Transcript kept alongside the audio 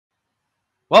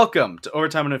Welcome to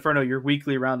Overtime and Inferno, your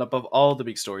weekly roundup of all the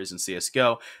big stories in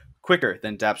CSGO, quicker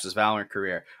than Daps' Valorant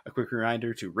career. A quick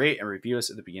reminder to rate and review us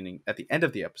at the end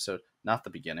of the episode, not the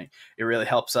beginning. It really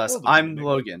helps us. I'm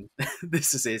Logan.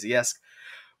 This is Aizyesque.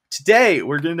 Today,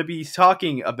 we're going to be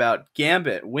talking about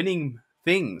Gambit winning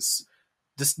things.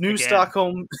 This new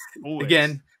Stockholm,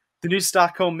 again, the new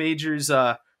Stockholm Majors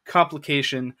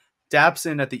complication, Daps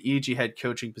in at the EG head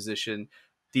coaching position,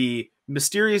 the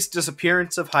mysterious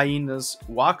disappearance of Hyenas,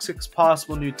 Woxic's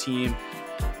possible new team,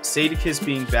 Sadikist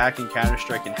being back in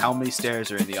Counter-Strike, and how many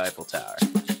stairs are in the Eiffel Tower.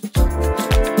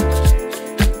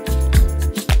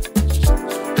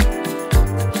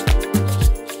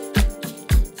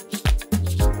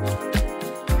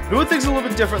 Doing things a little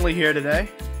bit differently here today.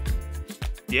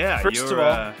 Yeah, First of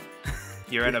all,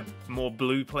 you're in a more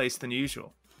blue place than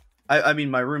usual. I mean,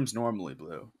 my room's normally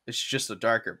blue. It's just a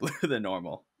darker blue than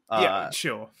normal. Yeah,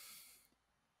 sure.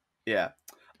 Yeah.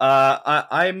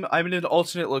 I'm in an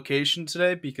alternate location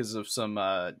today because of some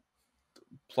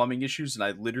plumbing issues, and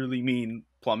I literally mean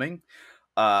plumbing.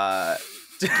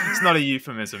 It's not a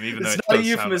euphemism, even though it's not a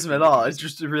euphemism at all.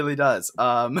 It really does.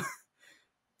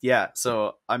 Yeah,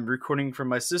 so I'm recording from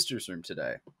my sister's room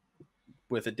today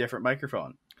with a different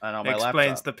microphone and on my laptop.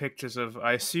 Explains the pictures of,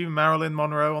 I assume, Marilyn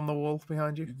Monroe on the wall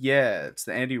behind you. Yeah, it's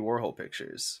the Andy Warhol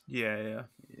pictures. Yeah.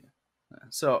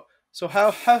 So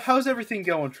how's everything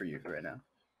going for you right now?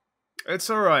 It's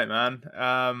all right, man.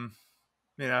 I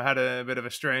had a bit of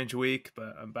a strange week,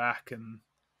 but I'm back, and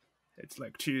it's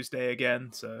like Tuesday again.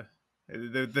 So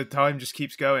the time just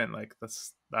keeps going. Like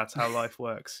that's how life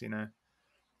works, you know.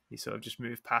 You sort of just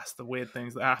move past the weird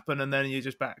things that happen, and then you're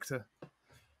just back to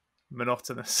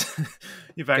monotonous.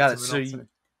 You're back to monotony. So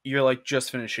you're like just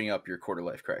finishing up your quarter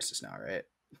life crisis now, right?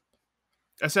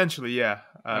 Essentially, yeah.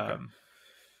 Okay.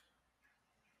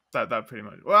 That pretty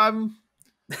much. Well, I'm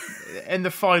in the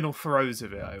final throes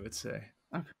of it, I would say.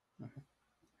 Okay.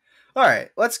 All right,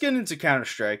 let's get into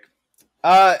Counter-Strike.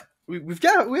 We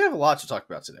have a lot to talk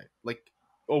about today, like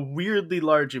a weirdly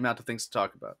large amount of things to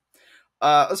talk about.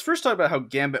 Let's first talk about how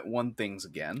Gambit won things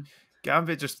again.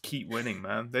 Gambit just keep winning,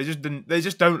 man. They just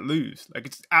don't lose. Like,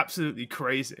 it's absolutely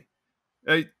crazy.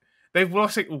 They've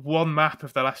lost like one map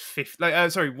of the last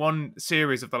 15. One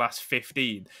series of the last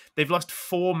 15. They've lost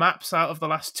 4 maps out of the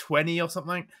last 20 or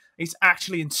something. It's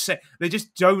actually insane. They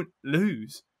just don't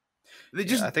lose. They're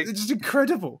just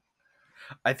incredible.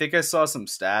 I think I saw some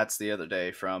stats the other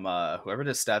day from whoever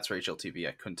does stats for HLTV.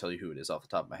 I couldn't tell you who it is off the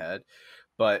top of my head,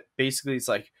 but basically it's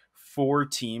like 4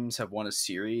 teams have won a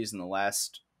series in the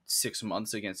last 6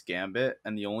 months against Gambit,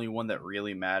 and the only one that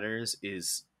really matters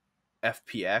is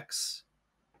FPX.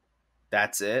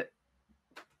 That's it.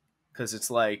 Because it's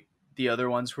like the other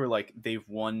ones were like they've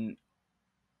won,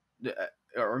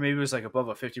 or maybe it was like above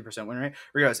a 50% win rate.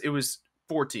 Regardless, it was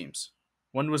 4 teams.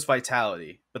 One was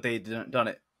Vitality, but they hadn't done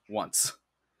it once.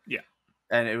 Yeah,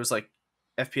 and it was like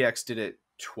FPX did it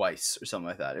twice or something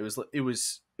like that. It was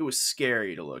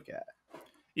scary to look at.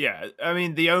 Yeah, I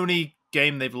mean the only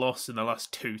game they've lost in the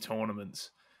last 2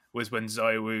 tournaments was when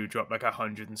ZywOo dropped like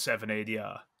 107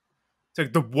 ADR. So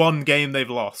the one game they've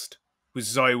lost was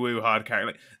ZywOo hard carry.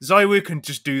 Like, ZywOo can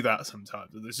just do that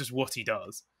sometimes. That's just what he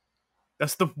does.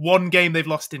 That's the one game they've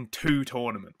lost in 2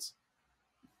 tournaments.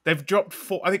 They've dropped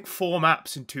 4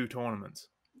 maps in 2 tournaments.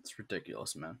 It's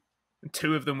ridiculous, man. And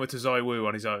 2 of them were to ZywOo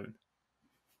on his own.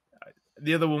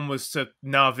 The other one was to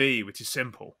Na'Vi, which is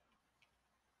simple.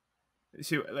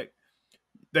 See, like,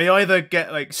 they either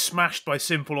get like smashed by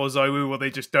Simple or ZywOo, or they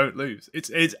just don't lose.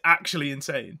 It's actually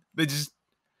insane.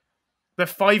 They're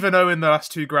 5-0 in the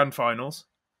last 2 grand finals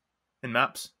in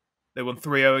maps. They won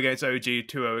 3-0 against OG,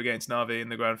 2-0 against Na'Vi in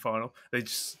the grand final. They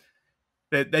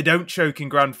don't choke in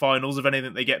grand finals. If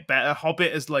anything, they get better.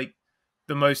 Hobbit is like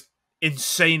the most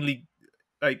insanely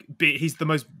he's the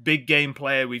most big game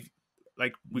player we've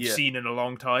seen in a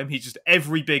long time. He's just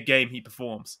every big game he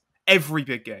performs. Every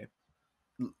big game.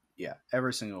 Yeah,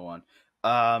 every single one.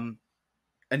 And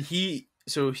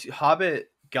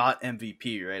Hobbit got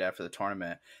MVP right after the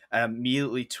tournament and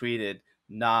immediately tweeted,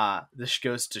 "Nah, this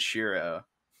goes to Shiro,"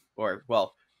 or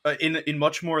in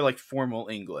much more like formal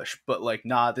English, but like,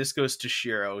 "Nah, this goes to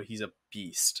Shiro. He's a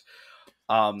beast."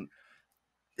 I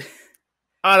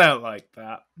don't like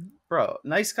that, bro.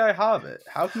 Nice guy Hobbit.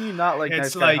 How can you not like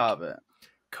nice guy Hobbit?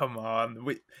 Come on,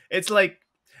 it's like,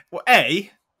 well,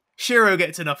 Shiro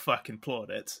gets enough fucking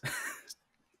plaudits.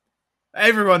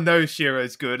 Everyone knows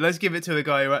Shiro's good. Let's give it to the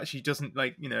guy who actually doesn't,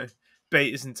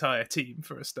 bait his entire team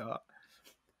for a start.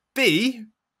 B,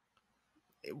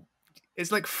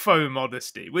 it's like faux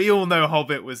modesty. We all know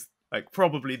Hobbit was,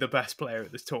 probably the best player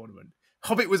at this tournament.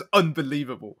 Hobbit was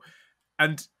unbelievable.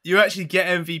 and you actually get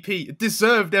MVP,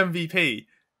 deserved MVP.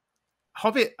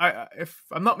 Hobbit, if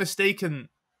I'm not mistaken,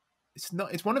 it's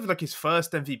one of like his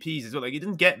first MVPs as well. Like he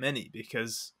didn't get many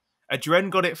because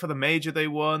Adren got it for the major they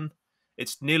won.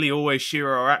 It's nearly always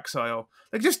Shiro or Axile.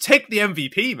 Like just take the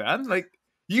MVP, man. Like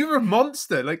you're a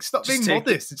monster. Like stop being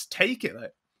modest. Just take it.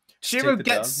 Like Shiro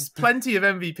gets plenty of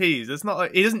MVPs. It's not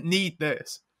like he doesn't need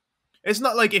this. It's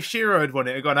not like if Shiro had won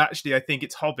it and gone, actually, I think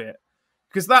it's Hobbit.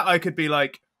 Because that I could be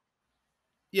like,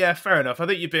 yeah, fair enough. I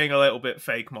think you're being a little bit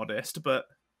fake modest, but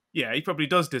yeah, he probably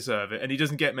does deserve it, and he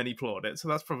doesn't get many plaudits, so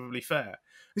that's probably fair.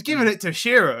 He's giving it to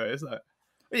Shiro. It's like,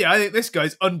 yeah, I think this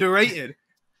guy's underrated.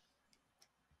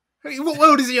 What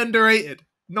world is he underrated?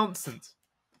 Nonsense.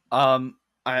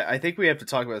 I think we have to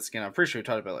talk about this again. I'm pretty sure we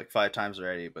talked about it like 5 times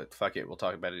already, but fuck it, we'll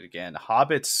talk about it again.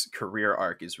 Hobbit's career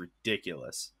arc is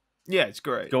ridiculous. Yeah, it's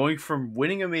great. Going from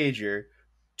winning a major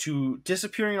to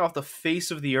disappearing off the face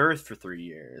of the earth for 3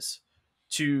 years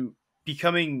to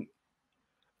becoming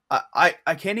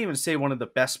I can't even say one of the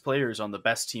best players on the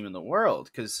best team in the world,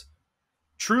 because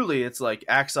truly it's like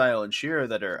Axile and Shiro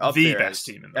that are up there as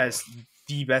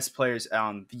the best players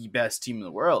on the best team in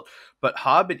the world. But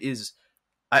Hobbit is,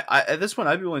 at this point,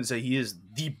 I'd be willing to say he is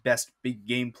the best big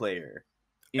game player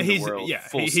in the world. Yeah,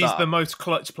 he's the most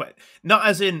clutch player. Not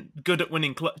as in good at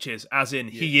winning clutches, as in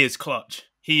he is clutch.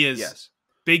 He is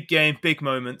big game, big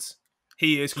moments.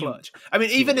 He is clutch. I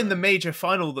mean, even in the major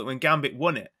final that when Gambit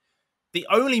won it, the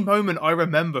only moment I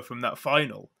remember from that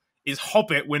final is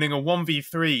Hobbit winning a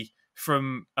 1v3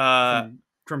 from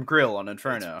Grill on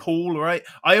Inferno. Paul, right?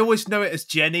 I always know it as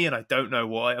Jenny, and I don't know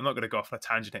why. I'm not going to go off on a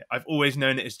tangent here. I've always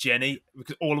known it as Jenny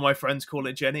because all of my friends call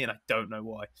it Jenny, and I don't know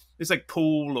why. It's like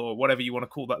Paul or whatever you want to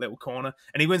call that little corner,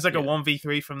 and he wins like a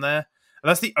 1v3 from there. And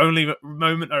that's the only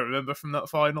moment I remember from that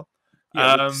final.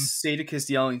 Yeah, Sadicus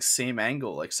yelling "same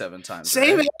angle" like 7 times.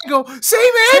 Same angle.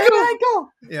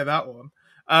 Yeah, that one.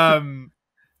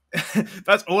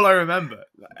 That's all I remember,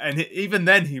 and even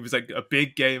then he was like a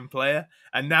big game player,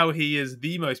 and now he is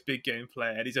the most big game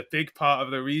player, and he's a big part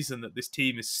of the reason that this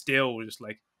team is still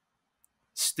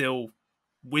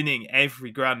winning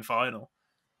every grand final.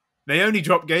 They only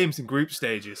drop games in group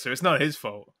stages, so it's not his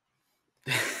fault.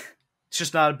 It's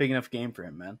just not a big enough game for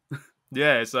him, man.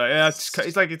 Yeah, it's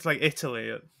like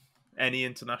Italy at any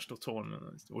international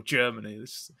tournament, or Germany. You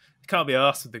can't be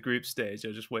asked with the group stage.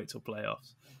 They'll just wait till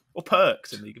playoffs. Or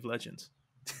perks in League of Legends.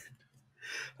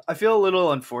 I feel a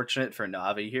little unfortunate for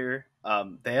Navi here.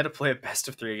 They had to play a best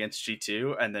of 3 against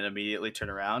G2 and then immediately turn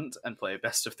around and play a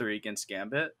best of 3 against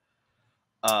Gambit.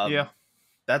 Yeah.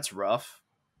 That's rough.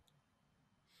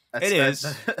 It is.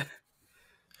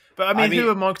 But I mean, who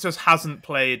amongst us hasn't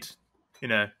played,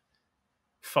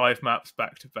 5 maps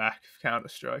back-to-back of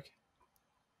Counter-Strike?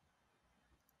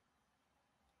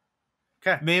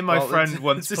 Okay. Me and my friend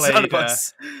once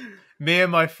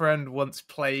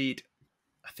played.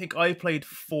 I think I played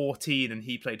 14 and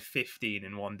he played 15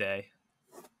 in one day.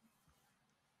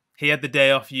 He had the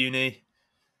day off uni.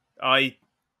 I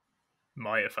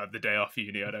might have had the day off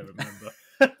uni. I don't remember.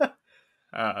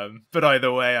 But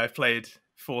either way, I played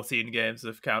 14 games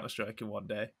of Counter-Strike in one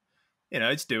day.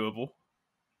 It's doable.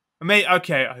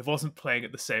 Okay, I wasn't playing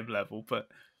at the same level, but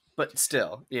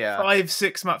still, yeah.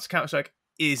 5-6 maps of Counter-Strike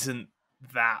isn't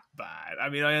that bad. I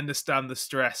mean, I understand the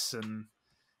stress and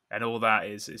all that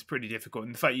is pretty difficult.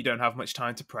 And the fact you don't have much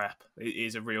time to prep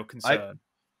is a real concern.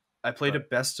 I played a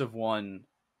best of 1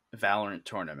 Valorant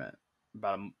tournament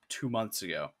about 2 months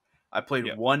ago. I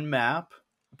played one map.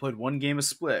 I played 1 game of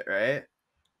Split, right?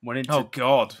 Oh,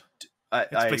 God. I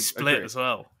played Split agree. As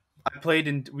well.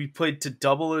 We played to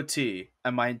double OT,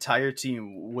 and my entire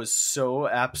team was so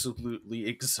absolutely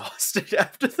exhausted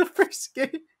after the first game.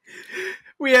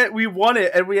 We won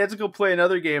it, and we had to go play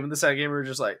another game. And the second game, we were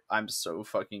just like, I'm so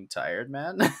fucking tired,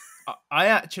 man. I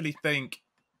actually think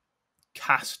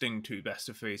casting 2 best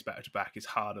of 3s back to back is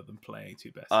harder than playing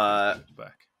 2 best of 3s back to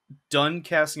back. Done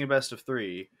casting a best of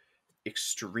 3,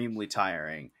 extremely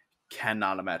tiring.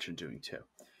 Cannot imagine doing 2.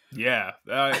 Yeah,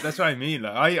 that's what I mean.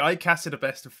 Like, I casted a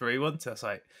best of 3 once. I was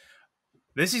like,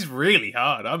 this is really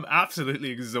hard. I'm absolutely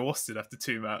exhausted after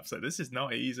 2 maps. Like, this is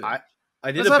not easy.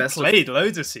 I've played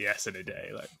loads of CS in a day.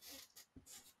 Like,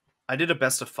 I did a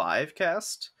best of 5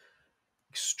 cast.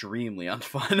 Extremely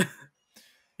unfun.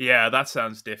 Yeah, that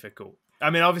sounds difficult. I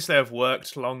mean, obviously I've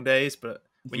worked long days, but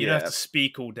when you don't have to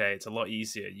speak all day, it's a lot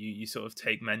easier. You sort of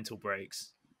take mental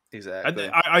breaks. Exactly.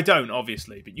 I don't,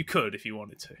 obviously, but you could if you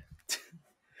wanted to.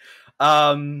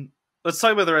 Let's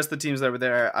talk about the rest of the teams that were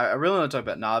there. I really want to talk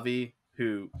about Navi,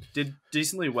 who did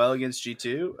decently well against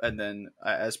G2, and then,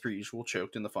 as per usual,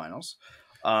 choked in the finals.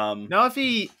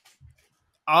 Navi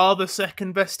are the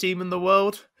second best team in the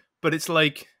world, but it's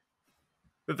like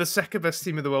they're the second best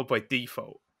team in the world by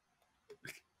default.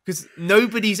 Because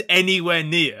nobody's anywhere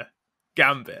near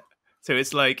Gambit. So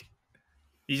it's like,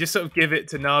 you just sort of give it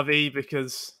to Na'Vi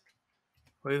because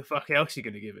who the fuck else are you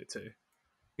going to give it to?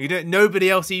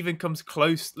 Nobody else even comes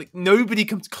close. Like, nobody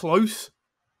comes close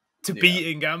to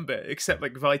beating Gambit except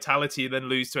like Vitality and then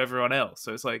lose to everyone else.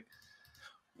 So it's like,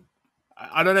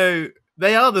 I don't know.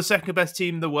 They are the second best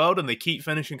team in the world and they keep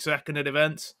finishing second at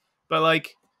events. But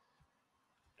like,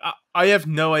 I have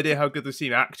no idea how good this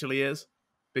team actually is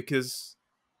because,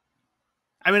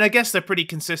 I mean, I guess they're pretty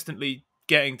consistently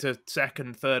getting to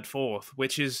second, third, fourth,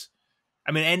 which is,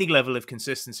 I mean, any level of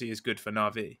consistency is good for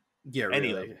Na'Vi. Yeah, really.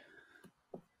 Any level.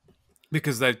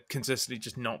 Because they've consistently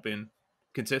just not been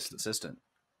consistent.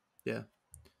 Yeah.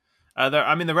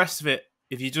 I mean, the rest of it,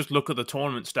 if you just look at the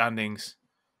tournament standings,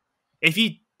 if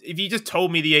you just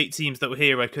told me the 8 teams that were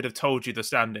here, I could have told you the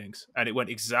standings, and it went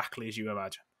exactly as you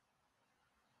imagine.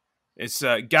 It's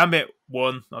Gambit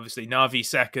 1, obviously, Na'Vi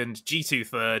 2nd, G2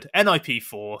 3rd, NIP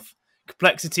 4th,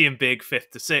 Complexity and Big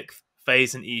 5th to 6th,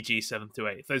 FaZe and EG 7th to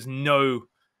 8th. There's no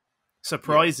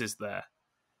surprises there.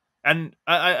 And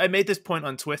I made this point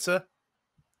on Twitter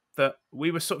that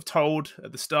we were sort of told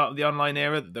at the start of the online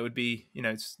era that there would be,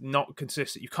 it's not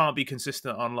consistent. You can't be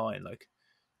consistent online. Like,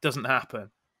 it doesn't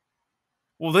happen.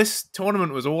 Well, this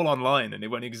tournament was all online and it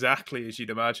went exactly as you'd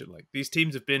imagine. Like, these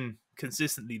teams have been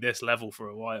consistently this level for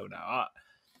a while now.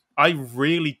 I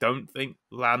really don't think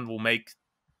LAN will make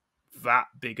that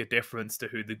big a difference to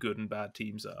who the good and bad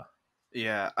teams are.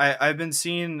 Yeah, I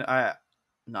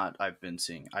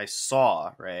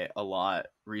saw, right, a lot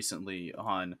recently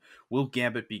on will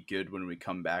Gambit be good when we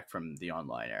come back from the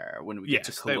online era, when we get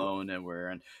to Cologne and we're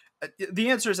in. The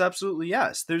answer is absolutely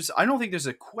yes. I don't think there's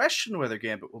a question whether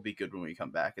Gambit will be good when we come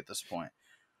back at this point.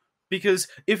 Because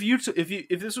if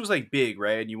this was like big,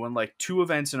 right, and you won like 2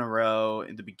 events in a row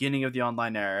in the beginning of the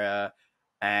online era,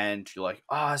 and you're like,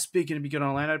 it's big going to be good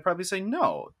online, I'd probably say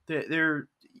no.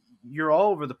 You're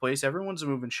all over the place. Everyone's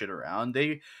moving shit around.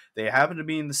 They happen to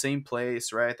be in the same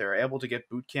place, right? They're able to get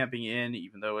boot camping in,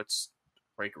 even though it's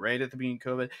like right at the beginning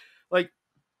of COVID. Like,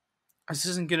 this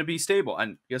isn't going to be stable.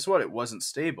 And guess what? It wasn't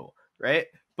stable, right?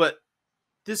 But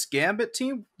this Gambit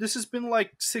team, this has been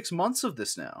like 6 months of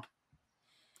this now.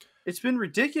 It's been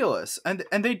ridiculous. And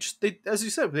they as you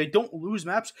said, they don't lose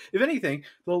maps. If anything,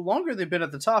 the longer they've been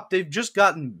at the top, they've just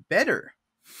gotten better.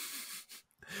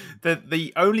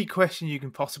 The only question you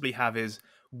can possibly have is,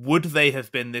 would they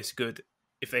have been this good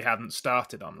if they hadn't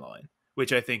started online?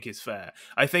 Which I think is fair.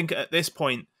 I think at this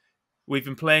point, we've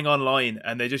been playing online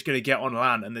and they're just going to get on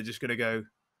LAN and they're just going to go,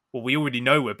 well, we already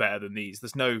know we're better than these.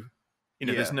 There's no,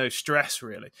 there's no stress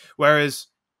really. Whereas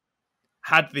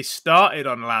had they started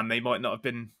on LAN, they might not have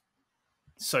been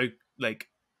so like,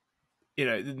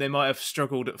 they might have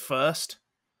struggled at first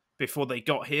before they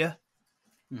got here.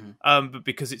 Mm-hmm. But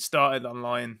because it started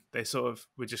online, they sort of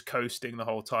were just coasting the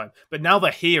whole time. But now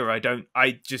they're here, I don't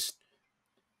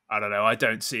know. I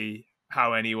don't see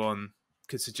how anyone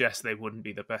could suggest they wouldn't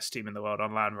be the best team in the world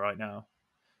on LAN right now.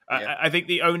 Yeah. I think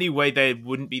the only way they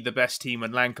wouldn't be the best team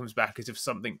when LAN comes back is if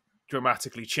something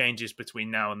dramatically changes between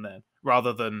now and then,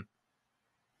 rather than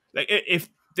like if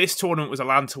this tournament was a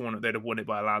LAN tournament, they'd have won it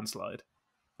by a landslide,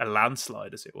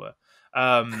 as it were.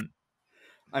 I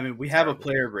mean, we have a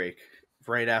player break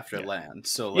right after LAN,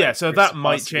 so so that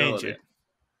might change it.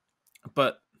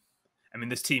 But I mean,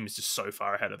 this team is just so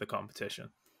far ahead of the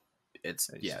competition. It's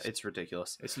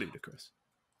ridiculous. It's ludicrous.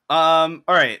 All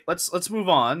right, let's move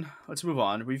on.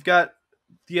 We've got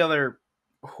the other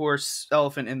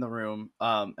elephant in the room.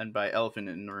 And by elephant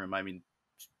in the room, I mean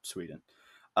Sweden.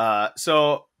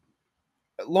 So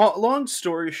long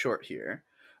story short here,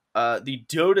 the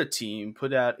Dota team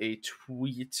put out a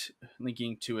tweet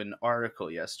linking to an article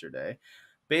yesterday,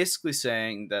 basically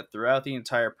saying that throughout the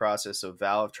entire process of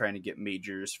Valve trying to get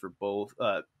majors for both,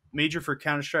 major for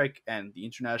Counter-Strike and the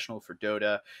international for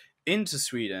Dota into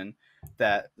Sweden,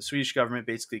 that the Swedish government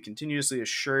basically continuously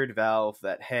assured Valve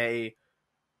that, hey,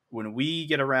 when we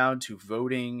get around to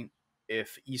voting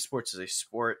if esports is a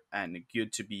sport and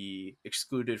good to be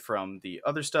excluded from the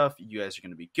other stuff, you guys are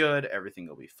going to be good. Everything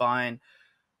will be fine.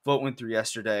 Vote went through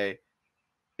yesterday.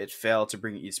 It failed to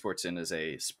bring esports in as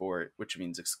a sport, which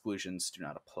means exclusions do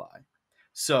not apply.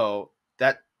 So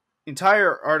that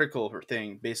entire article or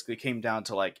thing basically came down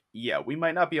to like, we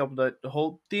might not be able to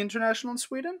hold the international in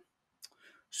Sweden,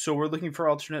 so we're looking for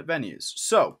alternate venues.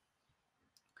 So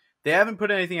they haven't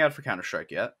put anything out for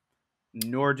Counter-Strike yet,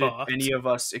 nor did any of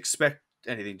us expect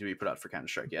anything to be put out for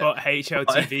Counter-Strike yet. But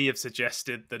HLTV have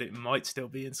suggested that it might still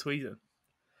be in Sweden.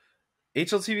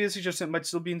 HLTV has suggested it might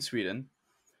still be in Sweden.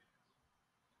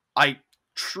 I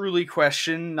truly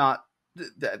question not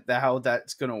how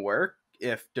that's going to work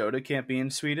if Dota can't be in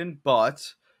Sweden,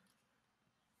 but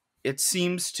it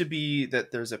seems to be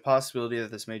that there's a possibility that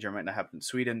this major might not happen in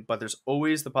Sweden, but there's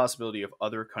always the possibility of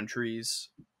other countries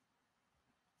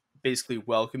basically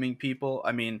welcoming people.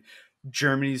 I mean,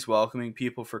 Germany's welcoming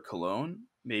people for Cologne.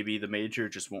 Maybe the major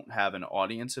just won't have an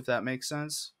audience, if that makes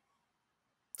sense.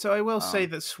 So I will say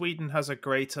that Sweden has a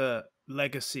greater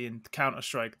legacy in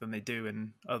Counter-Strike than they do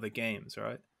in other games,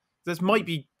 right? That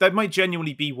might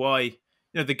genuinely be why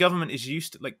the government is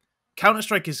used to, like,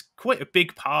 Counter-Strike is quite a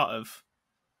big part of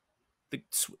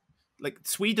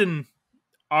Sweden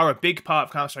are a big part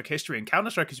of Counter-Strike history, and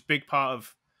Counter-Strike is a big part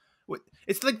of.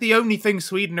 It's like the only thing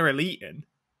Sweden are elite in.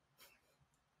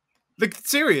 Like,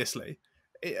 seriously.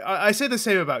 I say the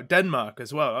same about Denmark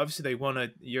as well. Obviously, they won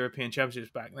a European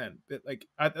Championships back then. But, like,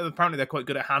 apparently they're quite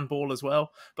good at handball as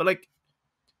well. But, like,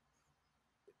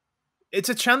 it's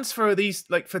a chance for these,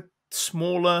 like, for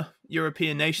smaller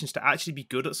European nations to actually be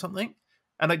good at something.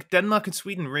 And, like, Denmark and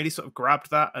Sweden really sort of grabbed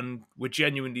that and were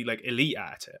genuinely, like, elite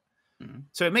at it. Mm-hmm.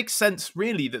 So it makes sense,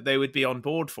 really, that they would be on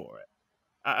board for it.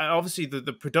 Obviously,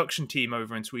 the production team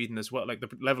over in Sweden as well, like, the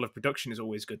level of production is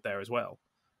always good there as well.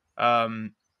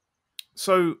 But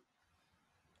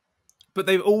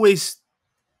they've always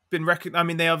been recognized. I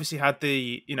mean, they obviously had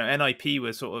the, NIP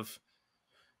were sort of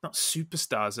not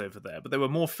superstars over there, but they were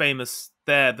more famous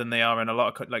there than they are in a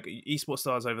lot of, like, esports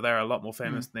stars over there are a lot more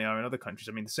famous than they are in other countries.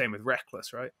 I mean, the same with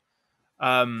Reckless, right?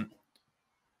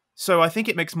 So I think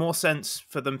it makes more sense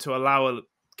for them to allow a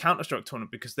Counter-Strike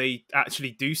tournament because they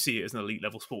actually do see it as an elite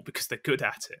level sport because they're good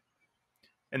at it.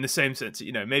 In the same sense,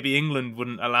 maybe England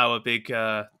wouldn't allow a big,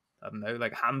 I don't know,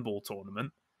 like, handball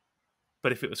tournament.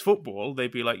 But if it was football,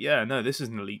 they'd be like, yeah, no, this is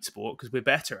an elite sport because we're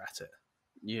better at it.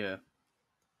 Yeah.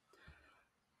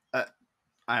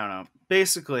 I don't know.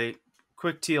 Basically,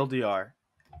 quick TLDR,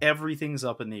 everything's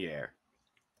up in the air.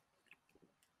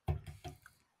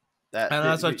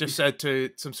 As I've just said to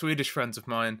some Swedish friends of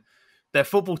mine, their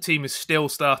football team is still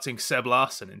starting Seb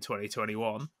Larsson in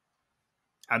 2021.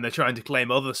 And they're trying to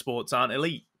claim other sports aren't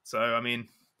elite. So, I mean,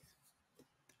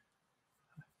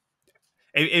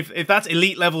 if that's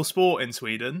elite level sport in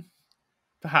Sweden,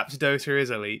 perhaps Dota is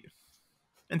elite.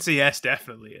 And CS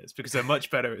definitely is, because they're much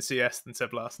better at CS than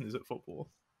Seb Larsson is at football.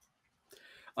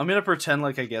 I'm going to pretend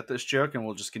like I get this joke, and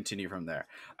we'll just continue from there.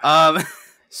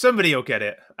 Somebody will get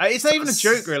it. It's not even a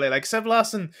joke, really. Like, Seb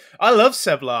Larsson, I love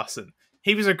Seb Larsson.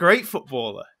 He was a great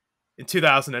footballer in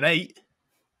 2008.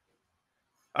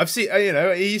 I've seen,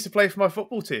 he used to play for my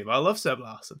football team. I love Seb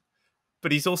Larsson.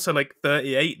 But he's also, like,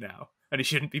 38 now, and he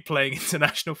shouldn't be playing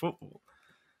international football.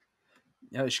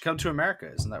 Yeah, he should come to America.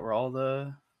 Isn't that where all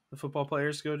the football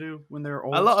players go to when they're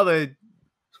old? A lot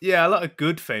of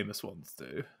good famous ones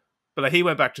do. But, like, he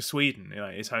went back to Sweden,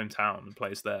 his hometown, and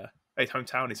plays there. His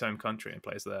hometown, his home country, and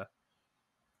plays there.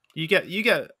 You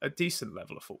get a decent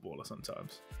level of footballer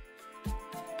sometimes.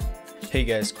 Hey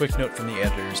guys, quick note from the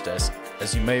editor's desk.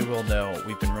 As you may well know,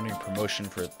 we've been running a promotion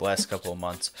for the last couple of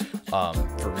months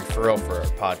for referral for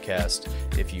our podcast.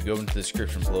 If you go into the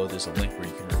description below, there's a link where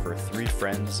you can refer 3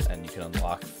 friends and you can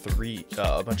unlock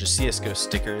a bunch of CSGO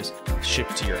stickers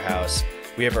shipped to your house.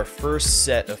 We have our first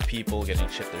set of people getting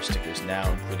shipped their stickers now,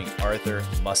 including Arthur,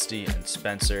 Musty, and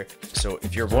Spencer. So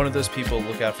if you're one of those people,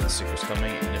 look out for the stickers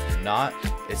coming. And if you're not,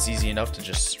 it's easy enough to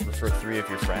just refer 3 of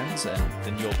your friends, and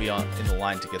then you'll be in the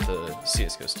line to get the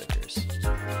CSGO stickers.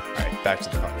 All right, back to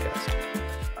the podcast.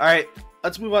 All right,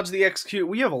 let's move on to the execute.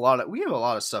 We have a lot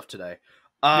of stuff today.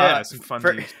 Some fun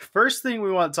news. First thing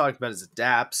we want to talk about is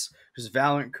Daps, whose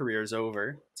Valorant career is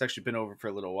over. It's actually been over for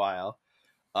a little while.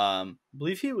 I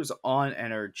believe he was on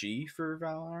NRG for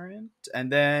Valorant, and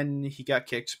then he got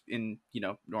kicked in,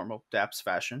 normal Daps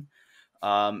fashion.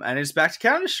 And is back to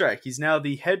Counter-Strike. He's now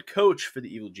the head coach for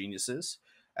the Evil Geniuses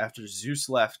after Zeus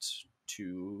left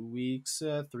 2 weeks,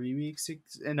 3 weeks,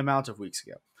 an amount of weeks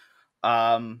ago.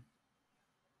 I'm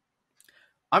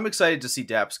excited to see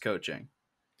Daps coaching.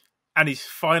 And he's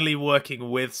finally working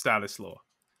with Stanislaw.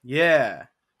 Yeah.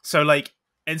 So, like,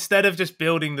 instead of just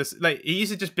building this, like, he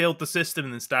used to just build the system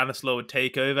and then Stanislaw would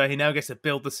take over. He now gets to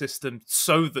build the system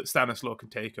so that Stanislaw can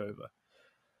take over.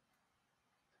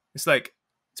 It's like,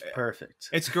 it's perfect.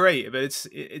 It's great, but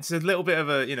it's a little bit of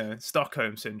a,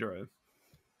 Stockholm syndrome.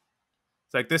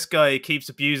 It's like, this guy keeps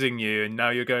abusing you and now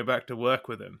you're going back to work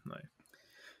with him. Like,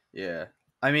 yeah.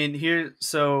 I mean,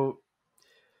 so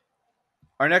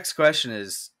our next question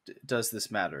is, does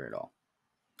this matter at all?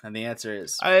 And the answer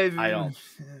is, I don't.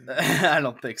 I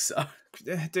don't think so.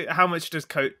 How much do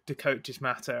coaches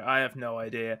matter? I have no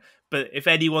idea. But if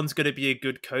anyone's going to be a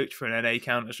good coach for an NA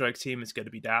Counter-Strike team, it's going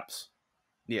to be Daps.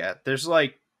 Yeah, there's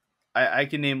like I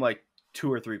can name like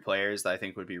 2 or 3 players that I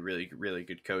think would be really, really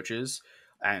good coaches,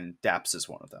 and Daps is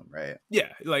one of them, right?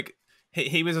 Yeah, like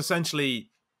he was essentially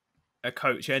a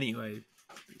coach anyway.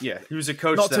 Yeah, he was a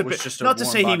coach Not that to was be, just a not to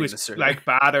warm say he body in was the server. like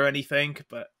bad or anything,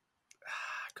 but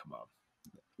come on.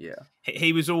 Yeah,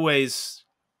 He was always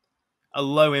a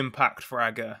low impact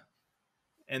fragger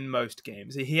in most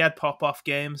games. He had pop off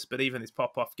games, but even his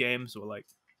pop off games were like,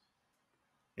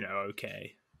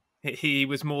 okay. He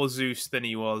was more Zeus than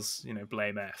he was,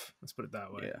 blame F. Let's put it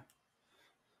that way.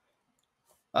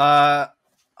 Yeah.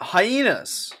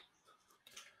 Hyenas.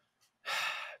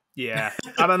 Yeah,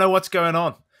 I don't know what's going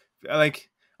on. Like,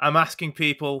 I'm asking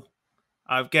people.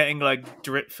 I'm getting like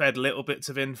drip fed little bits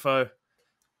of info.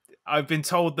 I've been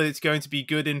told that it's going to be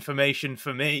good information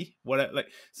for me.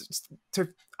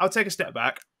 I'll take a step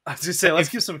back. I was gonna say, let's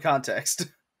give some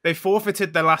context. They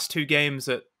forfeited their last 2 games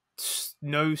at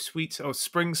Snow Sweet or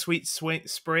Spring Sweet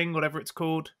Spring, whatever it's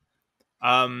called,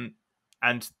 and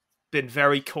been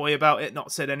very coy about it.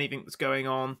 Not said anything that's going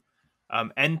on.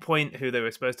 Endpoint, who they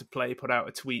were supposed to play, put out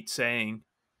a tweet saying,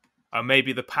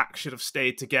 maybe the pack should have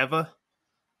stayed together,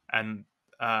 and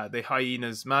the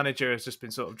Hyenas manager has just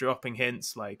been sort of dropping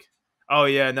hints like, oh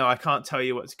yeah, no, I can't tell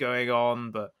you what's going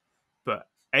on, but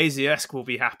Aizyesque will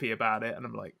be happy about it. And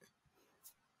I'm like,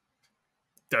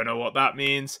 don't know what that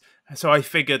means. So I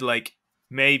figured like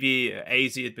maybe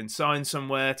AZ had been signed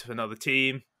somewhere to another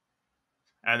team.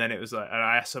 And then it was like, and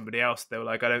I asked somebody else, they were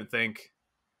like, I don't think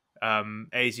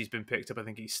AZ's been picked up. I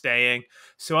think he's staying.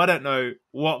 So I don't know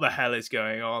what the hell is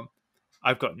going on.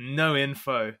 I've got no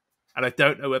info. And I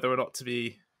don't know whether or not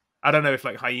I don't know if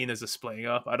like Hyenas are splitting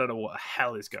up. I don't know what the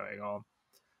hell is going on.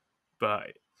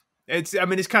 But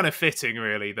it's kind of fitting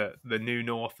really that the New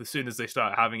North, as soon as they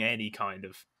start having any kind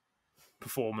of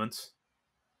performance,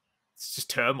 it's just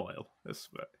turmoil.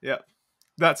 Yeah,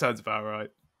 that sounds about right.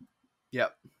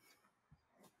 Yep.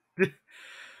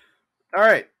 All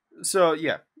right. So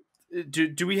yeah,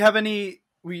 do we have any?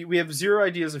 We have 0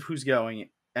 ideas of who's going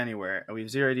anywhere, and we have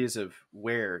 0 ideas of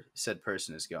where said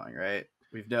person is going. Right?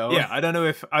 Yeah, I don't know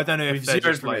if we've they're 0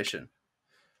 just information.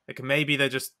 Like maybe they're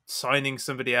just signing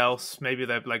somebody else. Maybe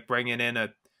they're like bringing in a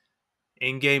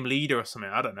in-game leader or something.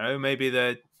 I don't know. Maybe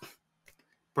they're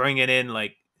bringing in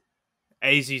like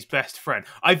AZ's best friend.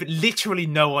 I've literally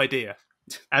no idea,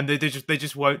 and they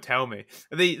just won't tell me.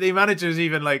 The manager's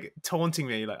even like taunting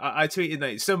me. Like I tweeted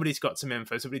like somebody's got some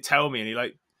info. Somebody tell me, and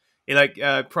he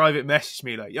private messaged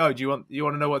me like, yo, do you want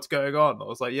to know what's going on? I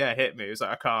was like, yeah, hit me. He was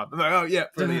like, I can't. I'm like, oh yeah,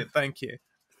 brilliant, thank you.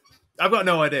 I've got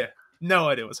no idea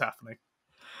what's happening.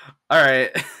 All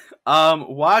right.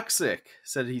 Woxic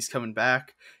said he's coming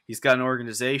back. He's got an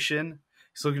organization.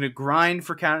 He's looking to grind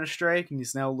for Counter-Strike, and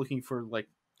he's now looking for like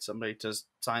somebody to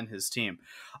sign his team.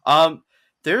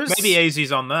 There's maybe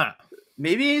AZ's on that.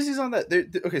 Maybe AZ's on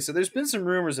that. Okay, so there's been some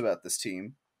rumors about this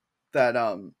team that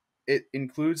it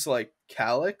includes like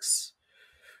Calyx,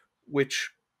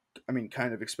 which I mean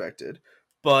kind of expected.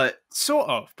 But sort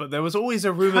of, but there was always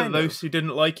a rumor that those 2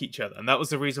 didn't like each other, and that was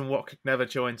the reason Woxic never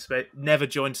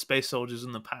joined Space Soldiers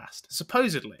in the past.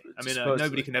 Supposedly, I mean,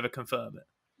 nobody can ever confirm it.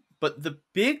 But the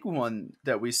big one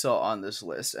that we saw on this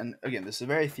list, and again, this is a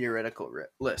very theoretical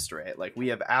list, right? Like we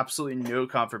have absolutely no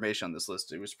confirmation on this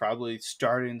list. It was probably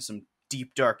started in some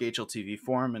deep dark HLTV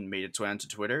forum and made its way onto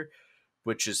Twitter,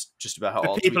 which is just about how the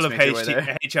all people of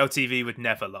HLTV would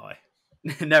never lie.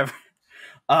 Never.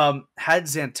 Had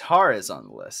Xantares on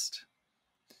the list.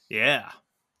 Yeah.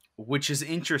 Which is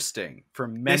interesting for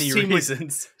many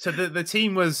reasons. So the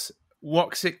team was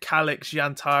Woxic, Calyx,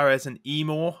 Xantares, and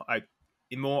Emor. I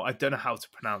don't know how to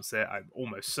pronounce it. I'm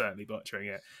almost certainly butchering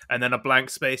it. And then a blank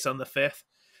space on the 5th.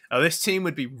 This team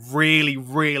would be really,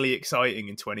 really exciting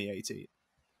in 2018.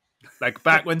 Like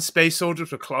back when Space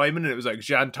Soldiers were climbing and it was like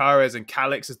Xantares and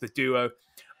Calyx as the duo.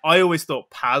 I always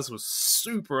thought Paz was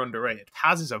super underrated.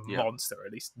 Paz is a monster,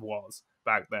 at least was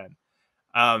back then.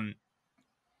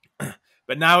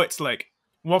 But now it's like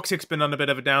Woxic's been on a bit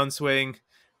of a downswing.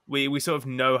 We sort of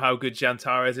know how good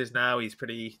Xantares is now. He's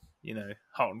pretty,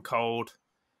 hot and cold.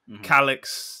 Mm-hmm.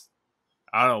 Calyx,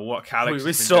 I don't know what Calyx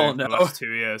has been doing for the last 2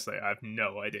 years. Like, I have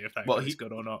no idea if that guy's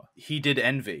good or not. He did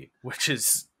Envy, which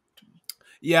is...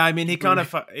 Yeah, I mean, he's kind of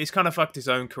fucked his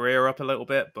own career up a little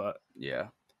bit, but... Yeah.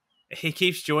 He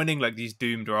keeps joining like these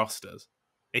doomed rosters.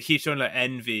 He keeps joining like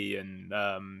Envy and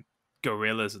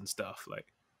Gorillas and stuff. Like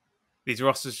these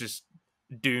rosters just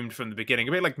doomed from the beginning.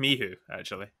 A bit like Mihu,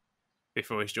 actually,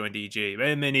 before he's joined EG.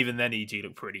 I mean, even then EG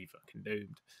looked pretty fucking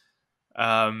doomed.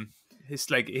 He's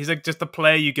like just the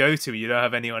player you go to. You don't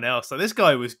have anyone else. Like this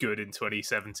guy was good in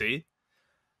 2017.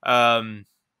 Yeah,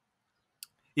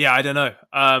 I don't know.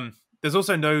 There's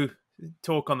also no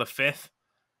talk on the 5th.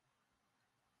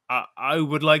 I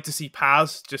would like to see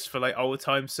Paz just for like old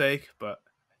time's sake, but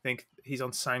I think he's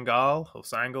on Sangal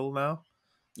now.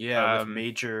 Yeah, with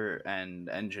Major and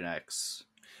Engine X.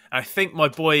 I think my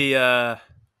boy,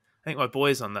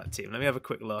 boy's on that team. Let me have a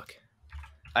quick look.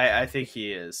 I think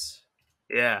he is.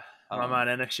 Yeah, my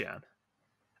man Enishan.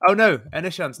 Oh no,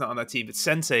 Enishan's not on that team, but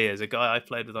Sensei is a guy I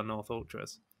played with on North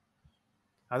Ultras.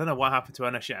 I don't know what happened to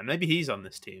Enishan. Maybe he's on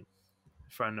this team.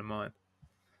 A friend of mine.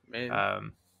 Maybe.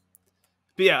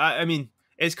 But yeah, I mean,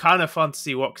 it's kind of fun to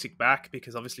see Woxic back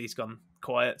because obviously he's gone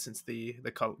quiet since the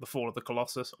fall of the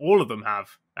Colossus. All of them have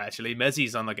actually.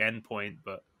 Mezzi's on like endpoint,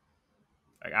 but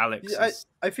like Alex. Yeah,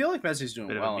 I feel like Messi's doing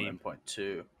well on endpoint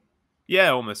too. Yeah,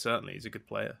 almost certainly. He's a good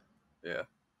player. Yeah.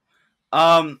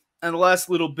 And the last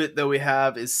little bit that we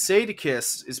have is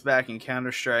Sadakist is back in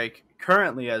Counter-Strike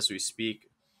currently as we speak.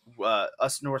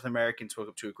 Us North Americans woke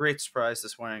up to a great surprise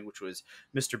this morning, which was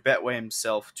Mr. Betway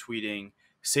himself tweeting,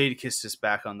 Sadakist is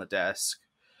back on the desk,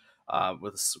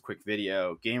 with a quick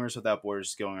video. Gamers Without Borders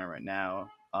is going on right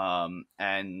now.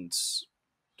 And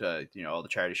all the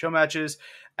charity show matches,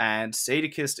 and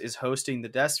Sadakist is hosting the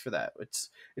desk for that.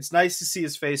 It's nice to see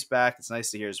his face back. It's nice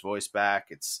to hear his voice back.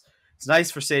 It's nice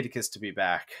for Sadakist to be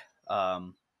back.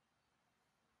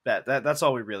 That's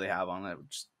all we really have on it.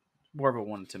 Just more of a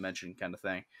wanted to mention kind of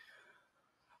thing.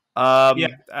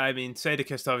 Yeah, I mean,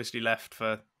 Sadakist obviously left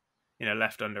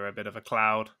under a bit of a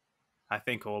cloud. I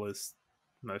think all is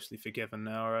mostly forgiven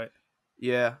now, right?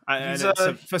 Yeah,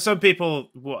 for some people,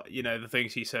 the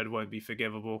things he said won't be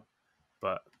forgivable,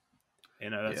 but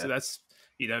that's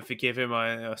you don't forgive him.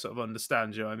 I sort of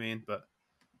understand, you know what I mean? But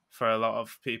for a lot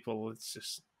of people, it's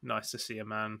just nice to see a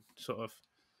man sort of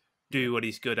do what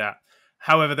he's good at.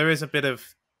 However, there is a bit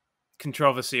of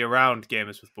controversy around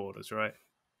Gamers with Borders, right?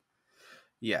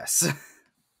 Yes.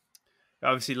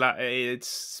 Obviously, it's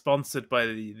sponsored by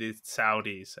the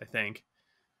Saudis, I think,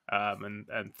 and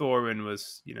Thorin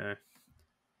was,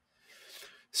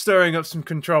 stirring up some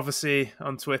controversy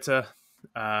on Twitter,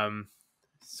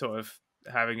 sort of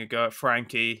having a go at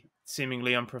Frankie,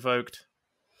 seemingly unprovoked,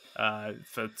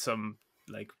 for some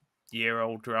like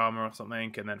year-old drama or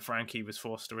something, and then Frankie was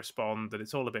forced to respond, and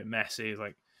it's all a bit messy,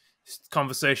 like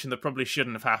conversation that probably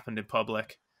shouldn't have happened in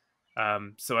public.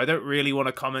 So I don't really want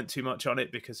to comment too much on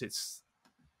it because it's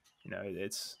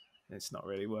not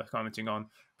really worth commenting on,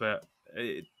 but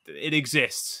it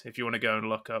exists if you want to go and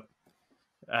look up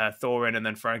Thorin and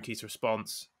then Frankie's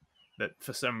response that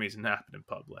for some reason happened in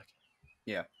public.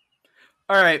 Yeah.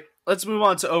 All right, let's move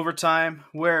on to overtime,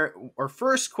 where our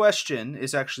first question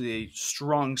is actually a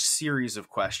strong series of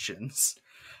questions.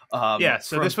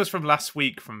 This was from last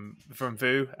week from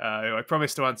Vu. I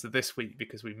promised to answer this week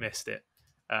because we missed it.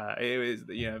 It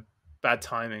was bad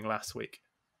timing last week.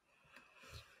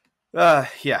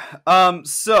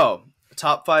 So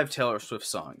top 5 Taylor Swift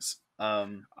songs.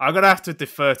 I'm gonna have to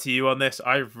defer to you on this.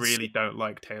 I really don't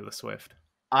like Taylor Swift.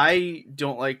 I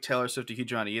don't like Taylor Swift a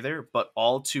huge amount either, but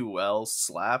All Too Well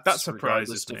slaps. That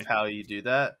surprises me. Of how you do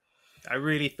that. I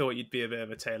really thought you'd be a bit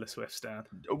of a Taylor Swift stan.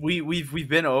 We've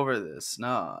been over this.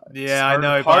 No. Yeah, I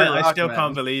know, but I still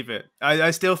can't believe it.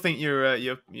 I still think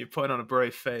you're putting on a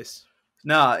brave face.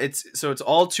 Nah, it's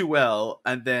All Too Well,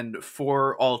 and then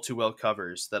 4 All Too Well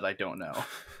covers that I don't know.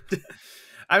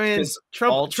 I mean,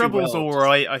 Trouble's all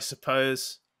right, I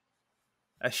suppose.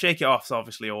 Shake It Off's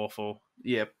obviously awful.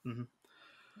 Yep. Mm-hmm.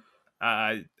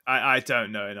 I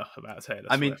don't know enough about Taylor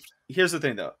Swift. I mean, here's the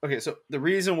thing, though. Okay, so the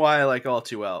reason why I like All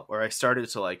Too Well, or I started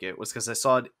to like it, was because I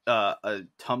saw a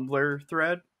Tumblr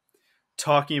thread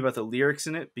talking about the lyrics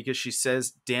in it, because she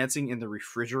says dancing in the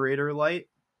refrigerator light,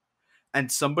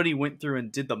 and somebody went through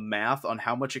and did the math on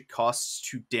how much it costs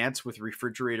to dance with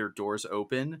refrigerator doors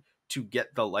open to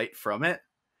get the light from it,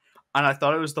 and I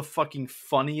thought it was the fucking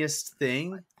funniest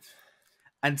thing,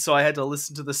 and so I had to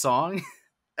listen to the song.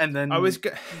 And then I was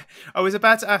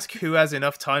about to ask who has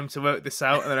enough time to work this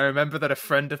out, and then I remember that a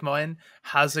friend of mine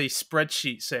has a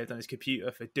spreadsheet saved on his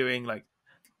computer for doing like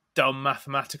dumb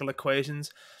mathematical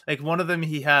equations. Like one of them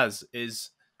he has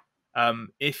is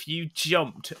if you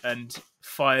jumped and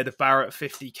fired a Barrett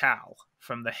 50 cal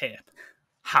from the hip,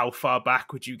 how far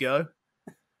back would you go?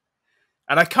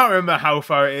 And I can't remember how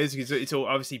far it is because it's all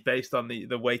obviously based on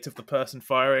the weight of the person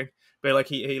firing. But like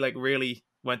he like really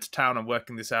went to town on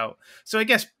working this out. So I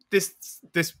guess this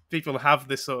people have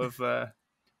this sort of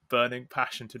burning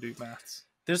passion to do maths.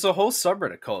 There's a whole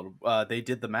subreddit called They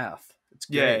Did the Math. It's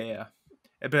great. Yeah.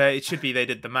 But it should be They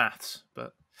Did the Maths.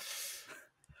 But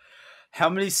how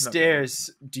many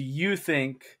stairs do you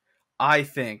think I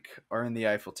think are in the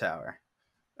Eiffel Tower?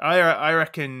 I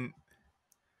reckon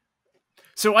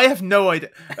So I have no idea.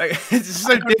 Like, it's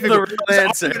so difficult. The real So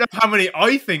answer. I don't know how many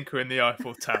I think are in the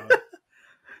Eiffel Tower.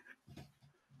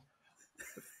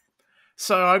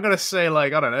 So I'm gonna say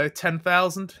like, I don't know,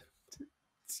 10,000.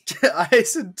 I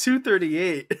said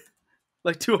 238.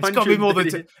 Like 200. It's got to be more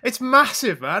than. It's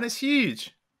massive, man. It's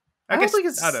huge. I don't think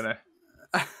it's. I don't know.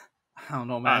 I don't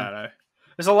know, man. I don't know.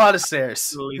 There's a lot of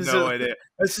stairs. No idea.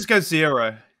 Let's just go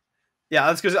 0. Yeah,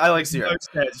 that's because I like 0. No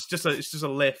stairs. It's just a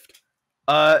lift.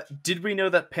 Did we know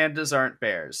that pandas aren't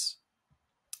bears?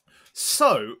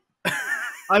 So,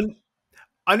 I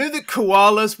knew that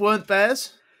koalas weren't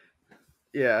bears.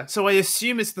 Yeah. So I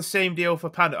assume it's the same deal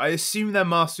for panda. I assume they're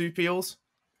marsupials.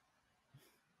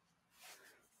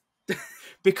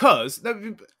 Because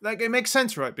like it makes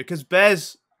sense, right? Because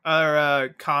bears are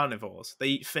carnivores. They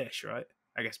eat fish, right?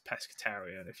 I guess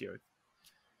pescatarian if you're.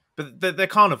 But they're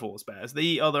carnivores, bears. They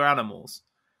eat other animals.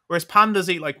 Whereas pandas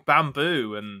eat like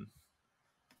bamboo and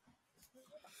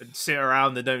sit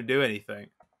around and don't do anything.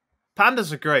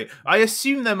 Pandas are great. I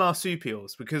assume they're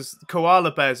marsupials because koala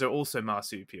bears are also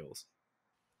marsupials.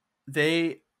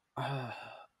 They.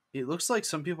 It looks like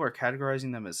some people are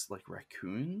categorizing them as like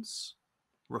raccoons.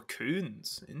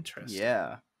 Raccoons? Interesting.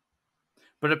 Yeah.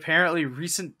 But apparently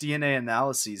recent DNA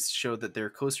analyses show that they're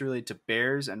closely related to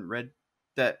bears and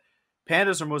that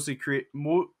pandas are mostly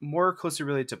more closely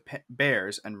related to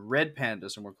bears, and red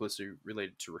pandas are more closely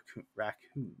related to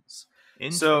raccoons.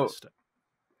 Interesting. So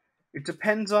it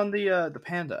depends on the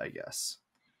panda, I guess.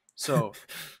 So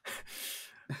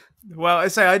well,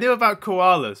 I knew about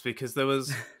koalas because there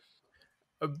was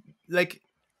like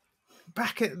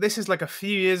this is like a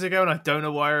few years ago, and I don't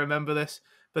know why I remember this,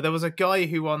 but there was a guy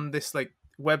who on this like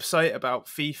website about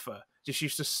FIFA just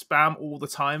used to spam all the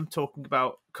time talking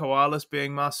about koalas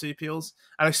being marsupials,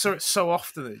 and I saw it so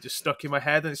often that it just stuck in my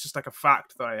head, and it's just like a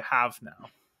fact that I have now.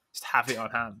 Just have it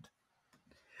on hand.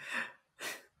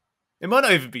 It might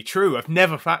not even be true. I've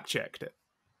never fact checked it.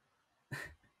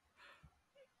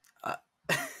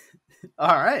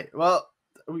 All right. Well,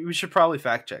 we should probably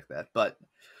fact check that, but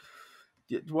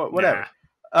whatever.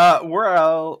 Nah.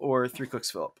 Worrell or 3 Clicks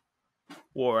Philip?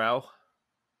 Worrell.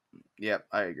 Yep,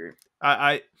 I agree.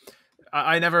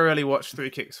 I never really watched 3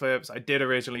 Kicks Flips. I did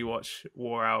originally watch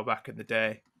Worrell back in the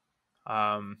day.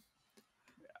 I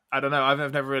don't know.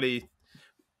 I've never really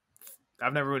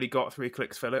got 3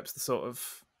 Clicks Phillips. The sort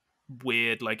of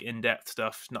weird, like in-depth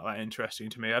stuff is not that interesting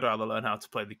to me. I'd rather learn how to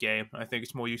play the game. I think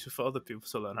it's more useful for other people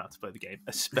to learn how to play the game,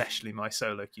 especially my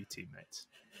solo queue teammates.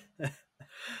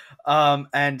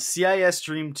 And CIS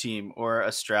Dream Team or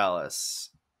Astralis?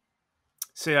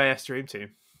 CIS Dream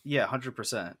Team. Yeah,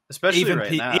 100%. Especially even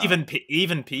right now.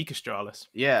 Even peak Astralis.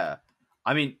 Yeah.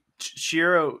 I mean,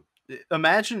 Shiro...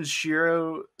 Imagine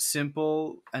Shiro,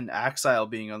 Simple, and Axile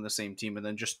being on the same team and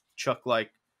then just chuck,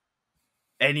 like,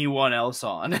 anyone else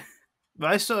on.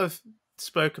 I sort of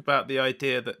spoke about the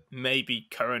idea that maybe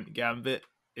current Gambit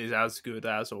is as good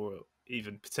as, or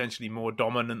even potentially more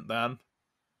dominant than,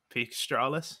 peak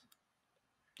Astralis.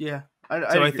 Yeah.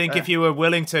 I think if you were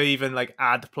willing to even, like,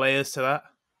 add players to that,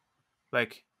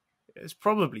 like, it's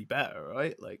probably better,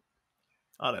 right? Like,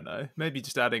 I don't know. Maybe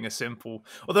just adding a Simple.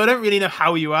 Although I don't really know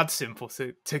how you add Simple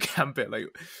to Gambit. Like,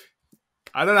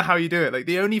 I don't know how you do it. Like,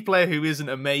 the only player who isn't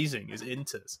amazing is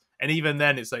Inters. And even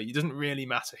then, it's like, it doesn't really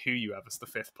matter who you have as the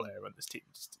 5th player on this team.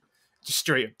 Just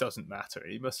straight up doesn't matter.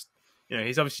 He must,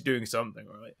 he's obviously doing something,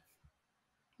 right?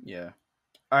 Yeah.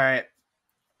 All right.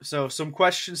 So some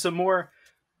questions, some more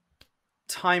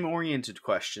time-oriented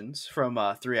questions from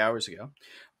 3 hours ago.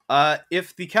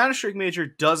 If the Counter-Strike Major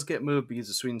does get moved because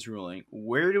of Sweden's ruling,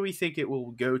 where do we think it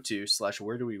will go to /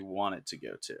 where do we want it to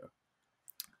go to?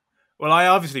 Well, I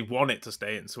obviously want it to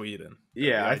stay in Sweden.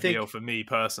 Yeah, I think for me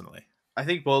personally. I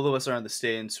think both of us are on the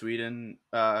stay in Sweden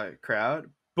crowd.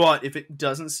 But if it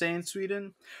doesn't stay in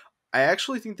Sweden, I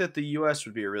actually think that the US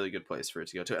would be a really good place for it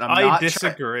to go to. And I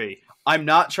disagree. I'm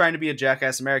not trying to be a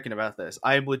jackass American about this.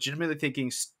 I'm legitimately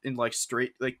thinking in like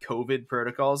straight like COVID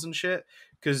protocols and shit,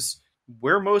 because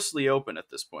we're mostly open at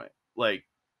this point. Like,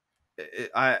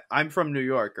 I'm from New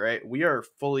York, right? We are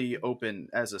fully open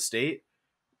as a state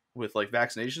with like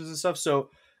vaccinations and stuff. So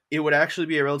it would actually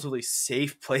be a relatively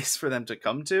safe place for them to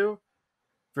come to,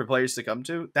 for players to come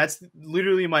to. That's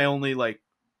literally my only like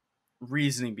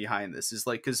reasoning behind this, is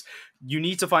like, because you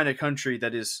need to find a country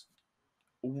that is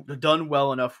done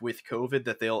well enough with COVID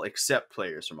that they'll accept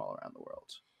players from all around the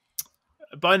world.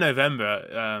 By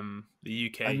November,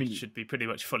 the UK should be pretty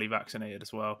much fully vaccinated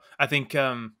as well. I think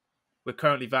we're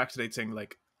currently vaccinating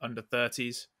like under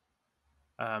 30s.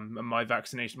 And my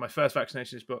first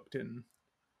vaccination is booked in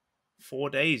 4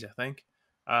 days, I think.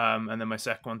 And then my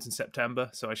second one's in September,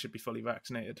 so I should be fully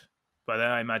vaccinated by then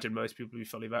I imagine most people will be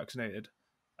fully vaccinated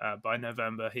by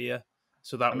November here.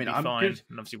 So that would be I'm fine. good.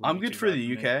 And obviously I'm good for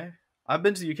the UK. I've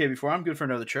been to the UK before. I'm good for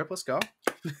another trip. Let's go.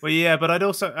 Well, yeah, but I'd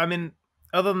also, I mean,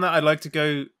 other than that, I'd like to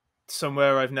go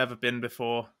somewhere I've never been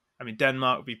before. I mean,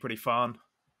 Denmark would be pretty fun.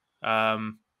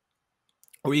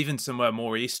 Or even somewhere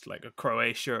more east, like a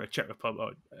Croatia or a Czech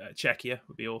Republic, Czechia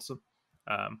would be awesome.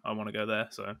 I want to go there.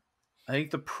 So I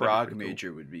think the Prague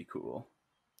major would be cool.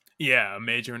 Yeah, a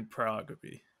major in Prague would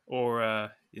be, or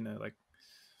like,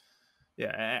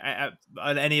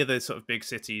 any of those sort of big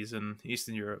cities in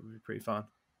Eastern Europe would be pretty fun.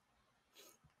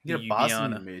 You get a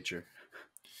Bosnian major.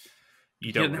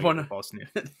 You don't want to Bosnia.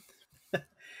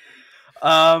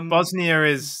 Bosnia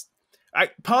is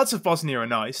parts of Bosnia are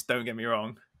nice. Don't get me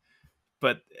wrong,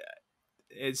 but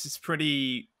it's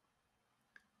pretty.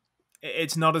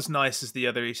 It's not as nice as the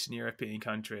other Eastern European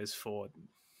countries for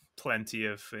plenty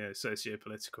of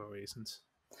socio-political reasons.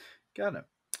 Got it.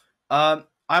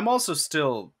 I'm also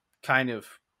still kind of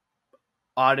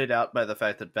odded out by the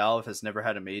fact that Valve has never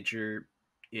had a major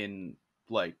in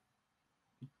like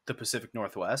the Pacific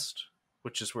Northwest,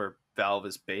 which is where Valve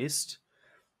is based.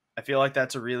 I feel like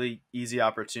that's a really easy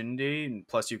opportunity, and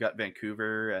plus you've got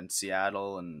Vancouver and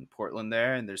Seattle and Portland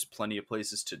there, and there's plenty of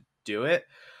places to do it.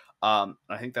 I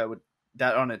think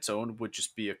that on its own would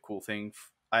just be a cool thing.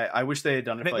 I wish they had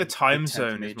done it. I think the time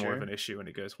zone is more of an issue when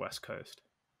it goes West Coast.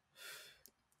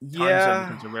 Yeah, time zone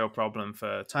becomes a real problem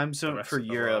for time zone for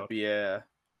Europe. Yeah,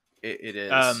 it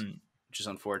is, which is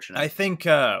unfortunate. I think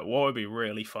what would be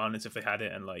really fun is if they had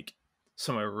it in like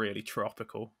somewhere really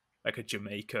tropical, like a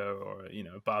Jamaica or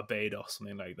Barbados,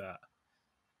 something like that.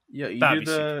 Yeah, you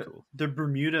do the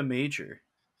Bermuda Major.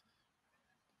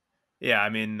 Yeah, I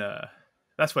mean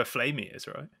that's where Flamey is,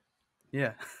 right?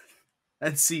 Yeah,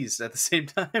 and Seized at the same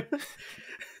time.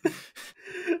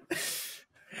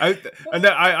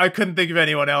 I couldn't think of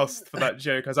anyone else for that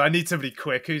joke because I need somebody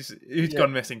quick who's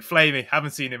gone missing. Flamey,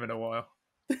 haven't seen him in a while.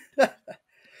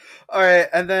 All right,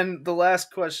 and then the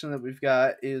last question that we've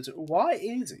got is why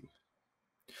Aizy?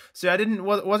 So I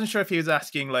wasn't sure if he was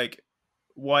asking like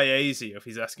why Aizy, or if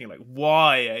he's asking like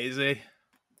why Aizy.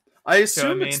 I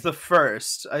assume it's the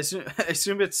first. I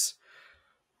assume it's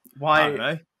why. I don't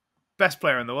know. Best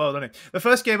player in the world, isn't he? The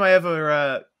first game I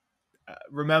ever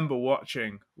remember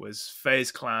watching was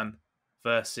FaZe Clan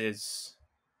versus,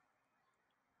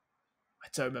 I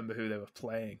don't remember who they were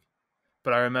playing,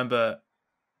 but I remember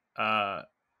I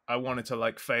wanted to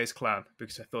like FaZe Clan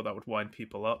because I thought that would wind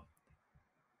people up.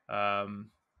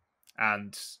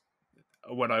 And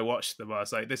when I watched them, I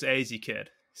was like, this Aizy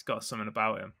kid, he's got something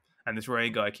about him, and this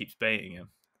Rain guy keeps baiting him.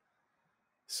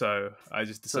 So I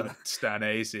just decided to stand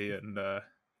Aizy, and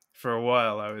for a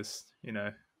while I was,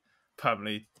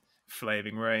 permanently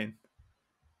flaming Rain.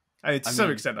 To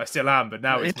some extent I still am, but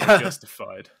now it's more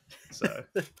justified. So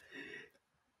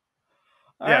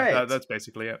that's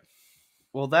basically it.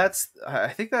 Well, I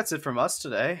think that's it from us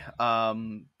today.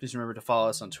 Please remember to follow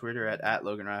us on Twitter at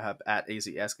Logan Ramhap, at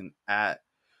Aizyesque, and at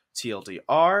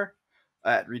TLDR,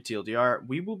 at ReTLDR.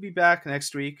 We will be back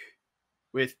next week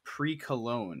with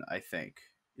pre-Cologne, I think.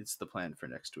 It's the plan for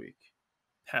next week.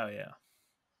 Hell yeah.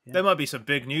 There might be some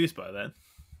big news by then.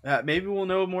 Maybe we'll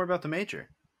know more about the major.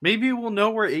 Maybe we'll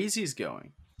know where AZ's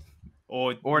going.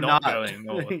 Or not going.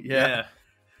 Or, yeah.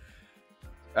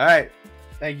 All right.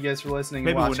 Thank you guys for listening.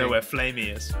 Maybe and watching. We'll know where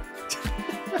Flamey is.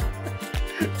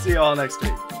 See you all next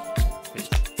week.